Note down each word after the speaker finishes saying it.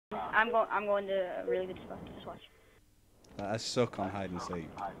I'm going to a really good spot. Just watch. I suck on hide and seek.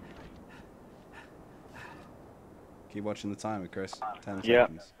 Keep watching the timer, Chris. 10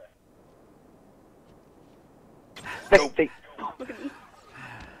 seconds. Look at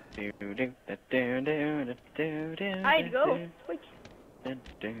me. I'd go. Quick.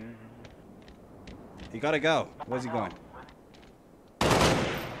 You gotta go. Where's he going?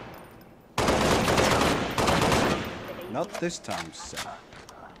 Not this time, sir.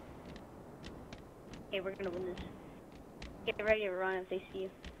 Okay, we're gonna win this. Get ready to run if they see you.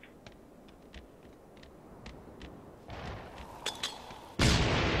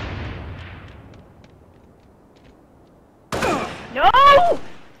 No!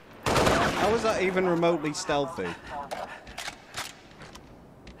 How was that even remotely stealthy?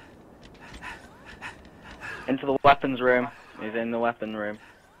 Into the weapons room. He's in the weapon room.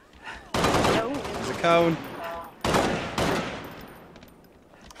 No. There's a cone.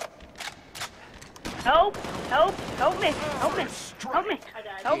 Help! Help! Help me! Help me! Help me!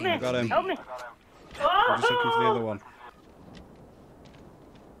 Help me! I got him. Help me! I'm just looking for the other one.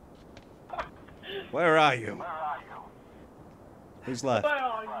 Where are you? Who's left?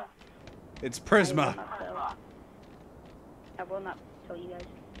 It's PriZma. I will not tell you guys.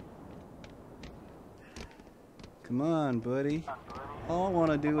 Come on, buddy. All I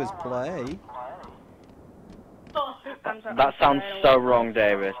want to do is play. That sounds so wrong,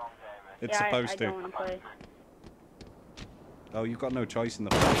 David. It's supposed to. I don't want to play. Oh, you've got no choice in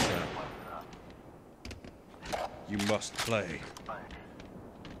the place there. You must play.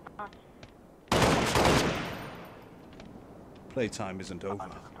 Playtime isn't over.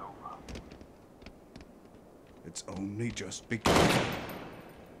 It's only just begun.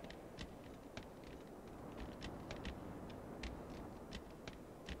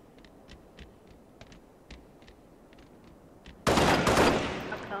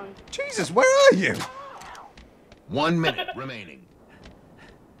 Jesus, where are you? 1 minute remaining.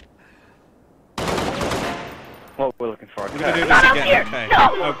 What we're looking for. We're gonna do this again. Okay.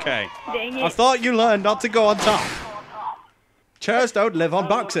 No! Okay. Dang it. I thought you learned not to go on top. Chairs don't live on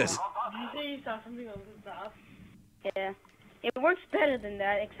boxes. Yeah. It works better than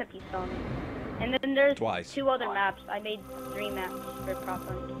that, except you saw me. And then there's Twice. 2 other maps. I made 3 maps for prop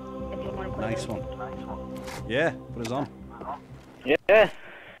hunt. If you want to play. Nice one. Yeah, put us on. Yeah.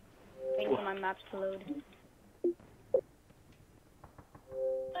 Waiting for my maps to load.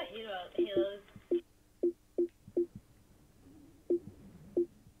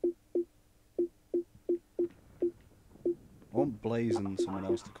 I want Blaze and someone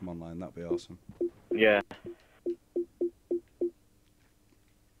else to come online. That'd be awesome. Yeah.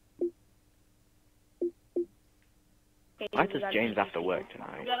 Why does James have to work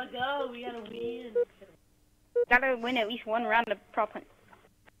tonight? We gotta go. We gotta win. Gotta win at least 1 round of prop hunt.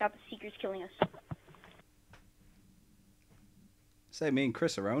 Stop the seekers killing us. Say, me and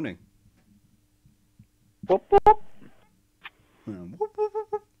Chris are owning. Whoop, whoop. Whoop, whoop, whoop,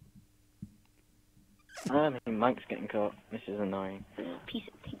 whoop. I mean, Mike's getting caught. This is annoying. Piece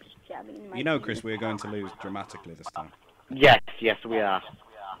of paper jabbing in my You know, Chris, we're going to lose dramatically this time. Yes, we are.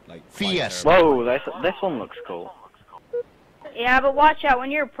 Like, Fiesta. Whoa, this one looks cool. Yeah, but watch out.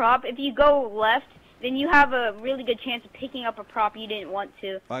 When you're a prop, if you go left, then you have a really good chance of picking up a prop you didn't want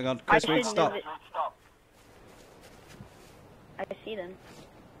to. Hang on, Chris, wait, stop. I see them.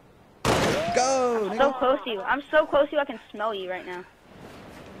 Go! I'm so close to you. I'm so close to you, I can smell you right now.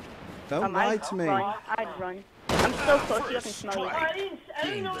 Don't lie to me. I'd run. I'm so close to you, I can smell you. I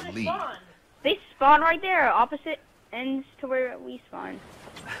didn't know where they spawned. They spawn right there, opposite ends to where we spawn.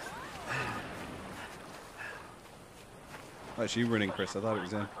 Oh, it's you running, Chris. I thought it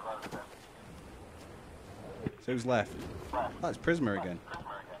was him. So who's left? Oh, it's PriZma again.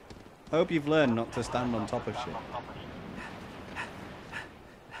 I hope you've learned not to stand on top of shit.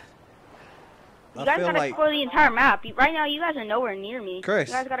 You guys gotta explore the entire map. Right now, you guys are nowhere near me. Chris.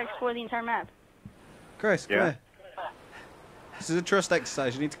 You guys gotta explore the entire map. Chris, come here. This is a trust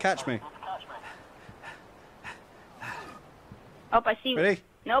exercise. You need to catch me. Oh, I see. Ready?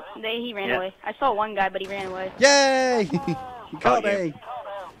 Nope, he ran away. I saw one guy, but he ran away. Yay! You caught me.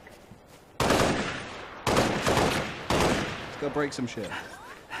 Let's go break some shit.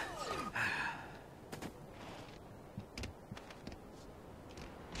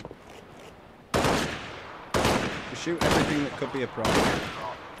 Shoot everything that could be a problem.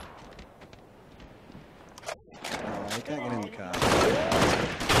 Oh, you can't get in the car.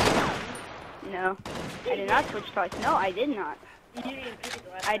 No. I did not switch props. No, I did not.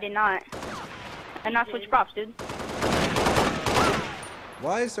 I did not. I did not switch props, dude.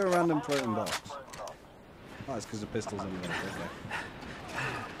 Why is there a random floating box? Oh, it's because the pistol's in the way. Okay.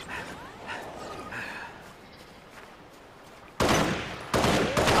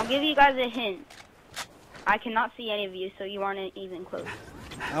 give you guys a hint. I cannot see any of you, so you aren't even close.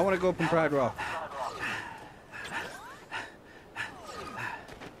 I want to go up on Pride Rock.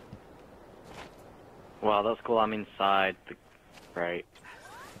 Wow, that's cool. I'm inside the crate.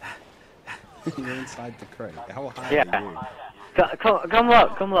 You're inside the crate. How high Yeah. are you? Come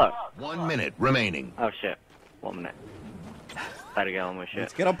look, come look. 1 minute remaining. Oh shit. 1 minute. Better get on with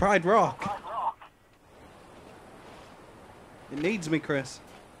Let's shit. get on Pride Rock. It needs me, Chris.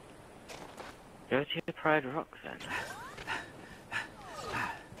 Go to the Pride Rock then.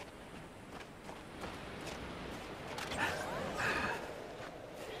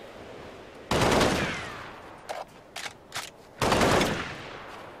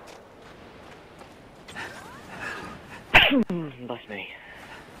 Bless me.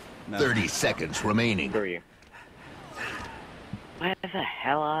 No. 30 seconds remaining. Screw you. Where the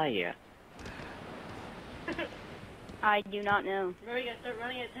hell are you? I do not know. We're gonna start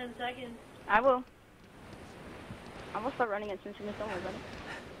running at 10 seconds. I will. I will start running it since we don't worry about it.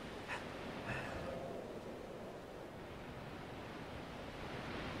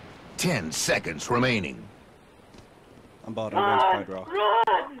 Ten seconds remaining. I'm bored. I'm going to Pride Rock.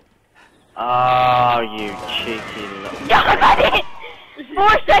 Run! Oh, you cheeky little... Got it! 4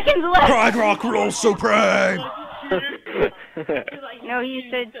 seconds left! Pride Rock rules supreme! No, you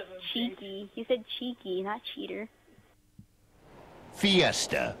said cheeky. You said cheeky, not cheater.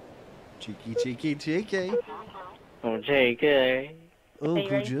 Fiesta. Cheeky, cheeky, cheeky. Oh, JK. Oh, Okay, you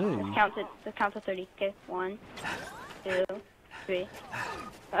good ready? job. Let's count to 30. Okay, 1, 2, 3.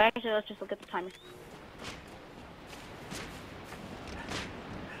 Actually, let's just look at the timer.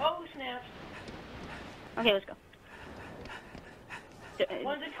 Oh, snaps. Okay, let's go.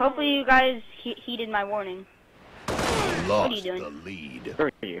 Hopefully you guys heeded my warning. Lost are you doing? the lead.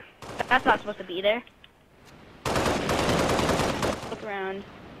 Screw you. That's not supposed to be there. Look around.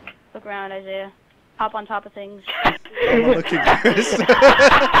 Look around, Isaiah. Hop on top of things. I'm not looking, Chris.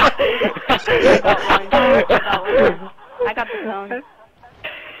 I got the phone.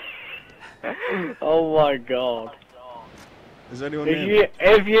 Oh my god. Is anyone near me?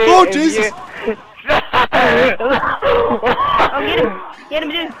 If you... Oh, Jesus! Oh, get him,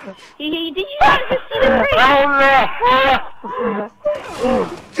 dude. Did you not just see the break?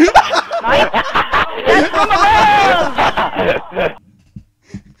 Mike? That's from above!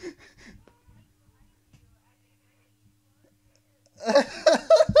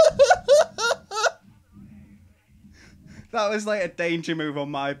 That was like a danger move on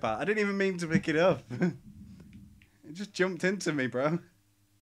my part. I didn't even mean to pick it up. It just jumped into me, bro.